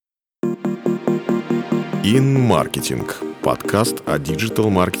Маркетинг. Подкаст о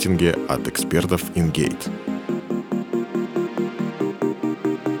диджитал-маркетинге от экспертов InGate.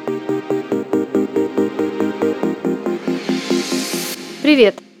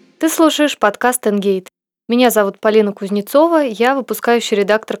 Привет! Ты слушаешь подкаст InGate. Меня зовут Полина Кузнецова, я выпускающий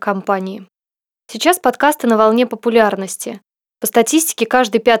редактор компании. Сейчас подкасты на волне популярности. По статистике,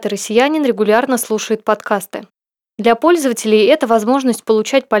 каждый пятый россиянин регулярно слушает подкасты. Для пользователей это возможность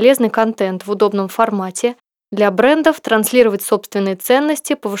получать полезный контент в удобном формате, для брендов транслировать собственные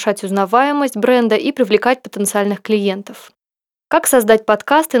ценности, повышать узнаваемость бренда и привлекать потенциальных клиентов. Как создать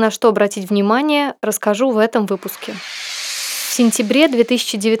подкаст и на что обратить внимание, расскажу в этом выпуске. В сентябре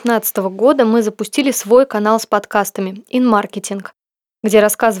 2019 года мы запустили свой канал с подкастами «Маркетинг», где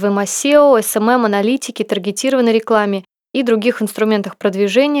рассказываем о SEO, SMM, аналитике, таргетированной рекламе и других инструментах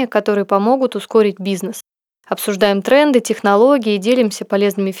продвижения, которые помогут ускорить бизнес. Обсуждаем тренды, технологии, делимся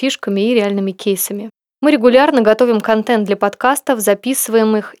полезными фишками и реальными кейсами. Мы регулярно готовим контент для подкастов,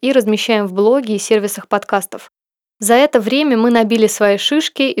 записываем их и размещаем в блоге и сервисах подкастов. За это время мы набили свои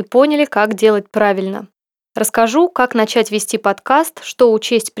шишки и поняли, как делать правильно. Расскажу, как начать вести подкаст, что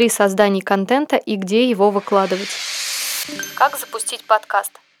учесть при создании контента и где его выкладывать. Как запустить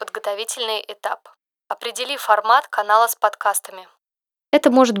подкаст? Подготовительный этап. Определи формат канала с подкастами. Это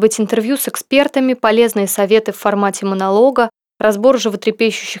может быть интервью с экспертами, полезные советы в формате монолога, разбор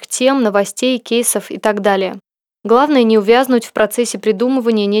животрепещущих тем, новостей, кейсов и так далее. Главное не увязнуть в процессе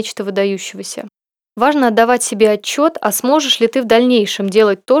придумывания нечто выдающегося. Важно отдавать себе отчет, а сможешь ли ты в дальнейшем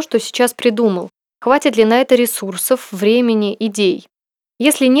делать то, что сейчас придумал. Хватит ли на это ресурсов, времени, идей?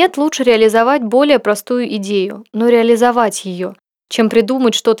 Если нет, лучше реализовать более простую идею, но реализовать ее, чем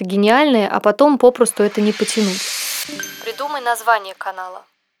придумать что-то гениальное, а потом попросту это не потянуть. Придумай название канала.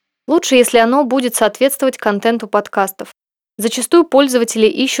 Лучше, если оно будет соответствовать контенту подкастов. Зачастую пользователи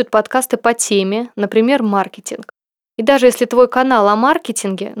ищут подкасты по теме, например, маркетинг. И даже если твой канал о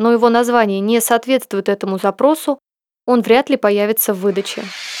маркетинге, но его название не соответствует этому запросу, он вряд ли появится в выдаче.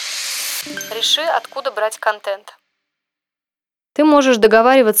 Реши, откуда брать контент. Ты можешь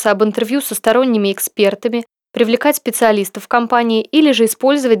договариваться об интервью со сторонними экспертами, привлекать специалистов в компании или же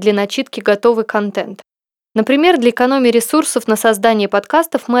использовать для начитки готовый контент. Например, для экономии ресурсов на создание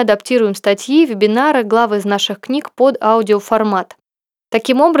подкастов мы адаптируем статьи, вебинары, главы из наших книг под аудиоформат.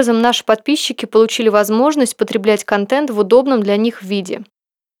 Таким образом, наши подписчики получили возможность потреблять контент в удобном для них виде.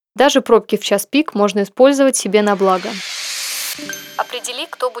 Даже пробки в час пик можно использовать себе на благо. Определи,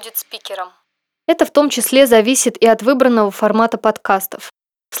 кто будет спикером. Это в том числе зависит и от выбранного формата подкастов.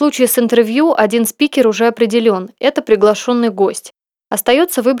 В случае с интервью один спикер уже определен – это приглашенный гость.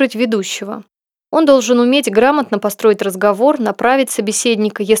 Остается выбрать ведущего. Он должен уметь грамотно построить разговор, направить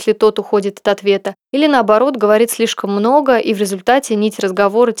собеседника, если тот уходит от ответа, или наоборот говорит слишком много и в результате нить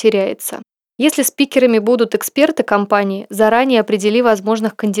разговора теряется. Если спикерами будут эксперты компании, заранее определи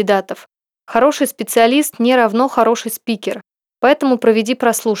возможных кандидатов. Хороший специалист не равно хороший спикер, поэтому проведи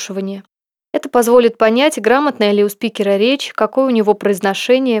прослушивание. Это позволит понять, грамотная ли у спикера речь, какое у него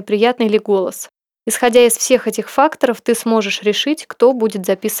произношение, приятный ли голос. Исходя из всех этих факторов, ты сможешь решить, кто будет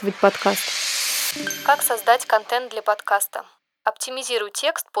записывать подкаст. Как создать контент для подкаста? Оптимизируй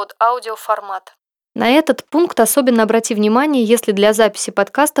текст под аудиоформат. На этот пункт особенно обрати внимание, если для записи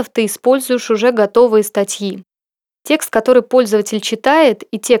подкастов ты используешь уже готовые статьи. Текст, который пользователь читает,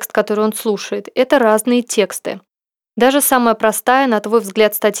 и текст, который он слушает, это разные тексты. Даже самая простая, на твой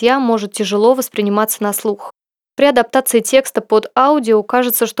взгляд, статья может тяжело восприниматься на слух. При адаптации текста под аудио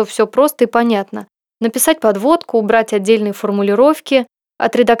кажется, что все просто и понятно. Написать подводку, убрать отдельные формулировки,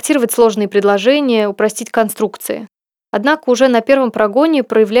 отредактировать сложные предложения, упростить конструкции. Однако уже на первом прогоне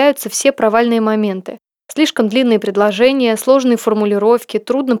проявляются все провальные моменты. Слишком длинные предложения, сложные формулировки,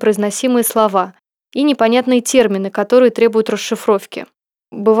 труднопроизносимые слова и непонятные термины, которые требуют расшифровки.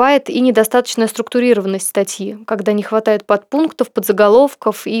 Бывает и недостаточная структурированность статьи, когда не хватает подпунктов,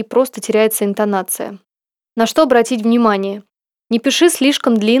 подзаголовков и просто теряется интонация. На что обратить внимание? Не пиши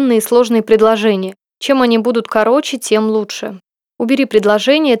слишком длинные и сложные предложения. Чем они будут короче, тем лучше. Убери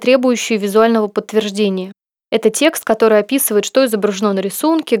предложения, требующие визуального подтверждения. Это текст, который описывает, что изображено на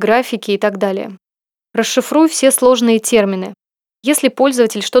рисунке, графике и так далее. Расшифруй все сложные термины. Если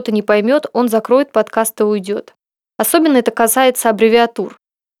пользователь что-то не поймет, он закроет подкаст и уйдет. Особенно это касается аббревиатур.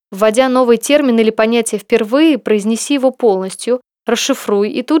 Вводя новый термин или понятие впервые, произнеси его полностью,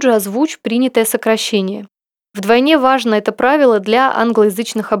 расшифруй и тут же озвучь принятое сокращение. Вдвойне важно это правило для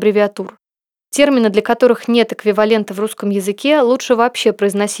англоязычных аббревиатур. Термины, для которых нет эквивалента в русском языке, лучше вообще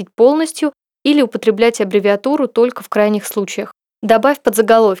произносить полностью или употреблять аббревиатуру только в крайних случаях. Добавь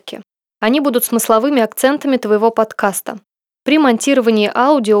подзаголовки. Они будут смысловыми акцентами твоего подкаста. При монтировании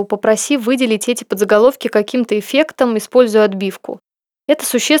аудио попроси выделить эти подзаголовки каким-то эффектом, используя отбивку. Это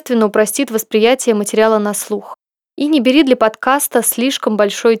существенно упростит восприятие материала на слух. И не бери для подкаста слишком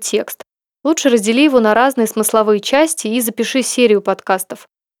большой текст. Лучше раздели его на разные смысловые части и запиши серию подкастов.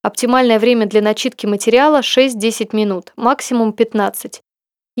 Оптимальное время для начитки материала 6-10 минут, максимум 15.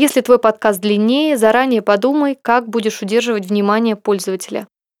 Если твой подкаст длиннее, заранее подумай, как будешь удерживать внимание пользователя.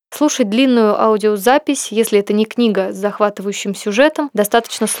 Слушать длинную аудиозапись, если это не книга с захватывающим сюжетом,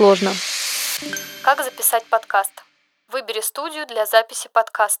 достаточно сложно. Как записать подкаст? Выбери студию для записи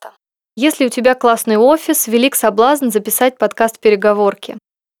подкаста. Если у тебя классный офис, велик соблазн записать подкаст в переговорке.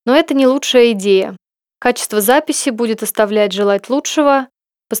 Но это не лучшая идея. Качество записи будет оставлять желать лучшего.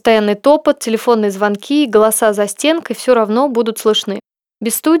 Постоянный топот, телефонные звонки, голоса за стенкой все равно будут слышны.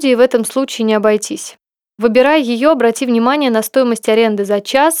 Без студии в этом случае не обойтись. Выбирая ее, обрати внимание на стоимость аренды за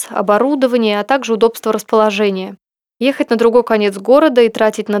час, оборудование, а также удобство расположения. Ехать на другой конец города и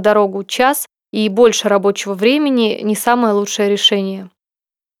тратить на дорогу час и больше рабочего времени не самое лучшее решение.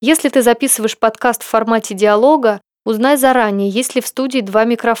 Если ты записываешь подкаст в формате диалога, узнай заранее, есть ли в студии 2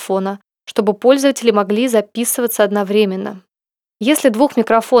 микрофона, чтобы пользователи могли записываться одновременно. Если 2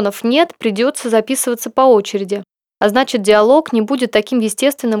 микрофонов нет, придется записываться по очереди, а значит диалог не будет таким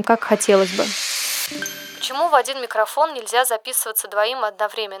естественным, как хотелось бы. Почему в один микрофон нельзя записываться 2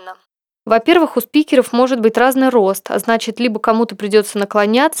 одновременно? Во-первых, у спикеров может быть разный рост, а значит, либо кому-то придется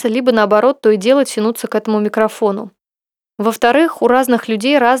наклоняться, либо наоборот, то и дело тянуться к этому микрофону. Во-вторых, у разных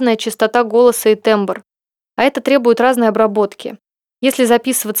людей разная частота голоса и тембр, а это требует разной обработки. Если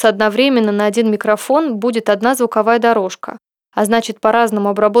записываться одновременно на один микрофон, будет одна звуковая дорожка, а значит, по-разному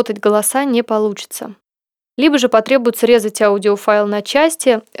обработать голоса не получится. Либо же потребуется резать аудиофайл на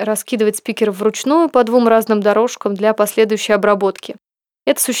части, раскидывать спикеров вручную по 2 разным дорожкам для последующей обработки.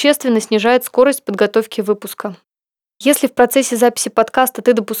 Это существенно снижает скорость подготовки выпуска. Если в процессе записи подкаста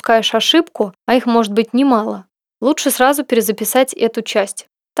ты допускаешь ошибку, а их может быть немало, лучше сразу перезаписать эту часть.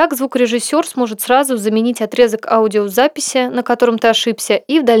 Так звукорежиссер сможет сразу заменить отрезок аудиозаписи, на котором ты ошибся,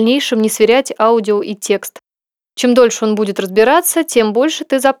 и в дальнейшем не сверять аудио и текст. Чем дольше он будет разбираться, тем больше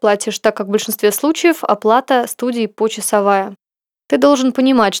ты заплатишь, так как в большинстве случаев оплата студии почасовая. Ты должен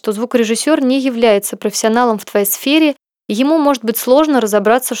понимать, что звукорежиссер не является профессионалом в твоей сфере, и ему может быть сложно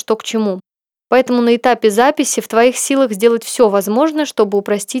разобраться, что к чему. Поэтому на этапе записи в твоих силах сделать все возможное, чтобы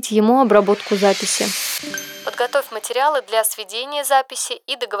упростить ему обработку записи. Подготовь материалы для сведения записи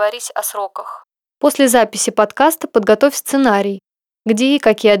и договорись о сроках. После записи подкаста подготовь сценарий, где и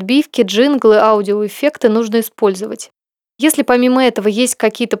какие отбивки, джинглы, аудиоэффекты нужно использовать. Если помимо этого есть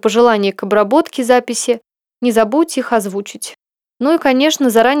какие-то пожелания к обработке записи, не забудь их озвучить. Ну и, конечно,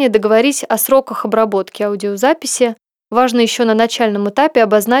 заранее договорись о сроках обработки аудиозаписи. Важно еще на начальном этапе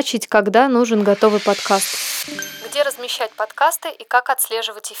обозначить, когда нужен готовый подкаст. Где размещать подкасты и как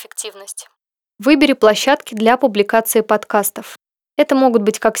отслеживать эффективность? Выбери площадки для публикации подкастов. Это могут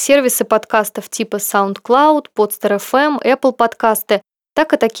быть как сервисы подкастов типа SoundCloud, Podster.fm, Apple подкасты,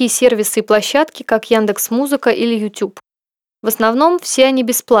 так и такие сервисы и площадки, как Яндекс.Музыка или YouTube. В основном все они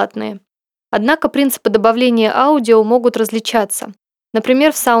бесплатные. Однако принципы добавления аудио могут различаться.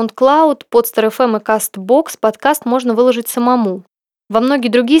 Например, в SoundCloud, Podster.fm и CastBox подкаст можно выложить самому. Во многие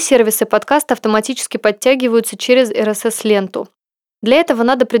другие сервисы подкаст автоматически подтягиваются через RSS-ленту. Для этого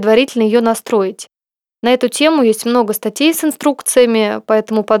надо предварительно ее настроить. На эту тему есть много статей с инструкциями,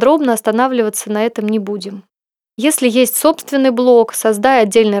 поэтому подробно останавливаться на этом не будем. Если есть собственный блог, создай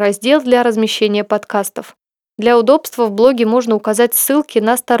отдельный раздел для размещения подкастов. Для удобства в блоге можно указать ссылки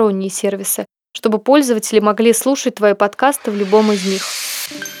на сторонние сервисы, чтобы пользователи могли слушать твои подкасты в любом из них.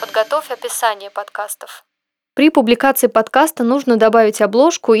 Подготовь описание подкастов. При публикации подкаста нужно добавить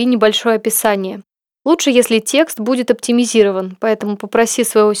обложку и небольшое описание. Лучше, если текст будет оптимизирован, поэтому попроси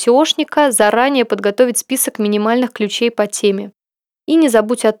своего SEOшника заранее подготовить список минимальных ключей по теме. И не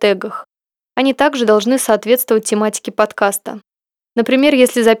забудь о тегах. Они также должны соответствовать тематике подкаста. Например,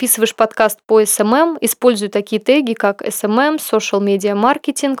 если записываешь подкаст по SMM, используй такие теги, как SMM, social media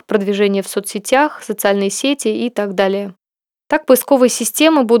marketing, продвижение в соцсетях, социальные сети и так далее. Так поисковые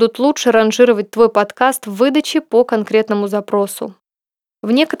системы будут лучше ранжировать твой подкаст в выдаче по конкретному запросу.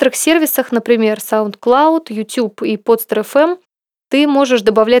 В некоторых сервисах, например, SoundCloud, YouTube и Podster.fm, ты можешь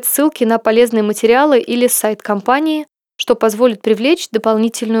добавлять ссылки на полезные материалы или сайт компании, что позволит привлечь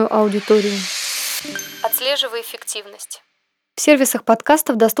дополнительную аудиторию. Отслеживай эффективность. В сервисах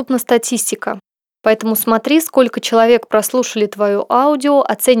подкастов доступна статистика, поэтому смотри, сколько человек прослушали твое аудио,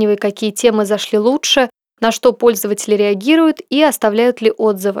 оценивай, какие темы зашли лучше, на что пользователи реагируют и оставляют ли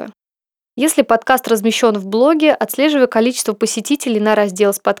отзывы. Если подкаст размещен в блоге, отслеживай количество посетителей на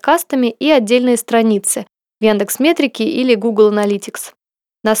раздел с подкастами и отдельные страницы, в Яндекс.Метрике или Google Analytics.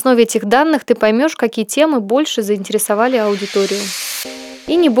 На основе этих данных ты поймешь, какие темы больше заинтересовали аудиторию.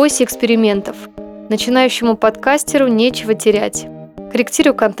 И не бойся экспериментов. Начинающему подкастеру нечего терять.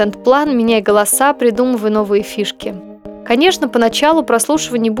 Корректируй контент-план, меняй голоса, придумывай новые фишки. Конечно, поначалу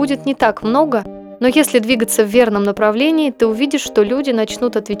прослушиваний будет не так много, но если двигаться в верном направлении, ты увидишь, что люди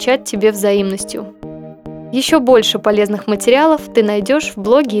начнут отвечать тебе взаимностью. Еще больше полезных материалов ты найдешь в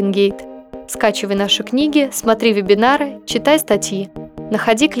блоге Engate. Скачивай наши книги, смотри вебинары, читай статьи.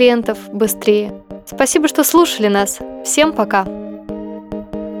 Находи клиентов быстрее. Спасибо, что слушали нас. Всем пока!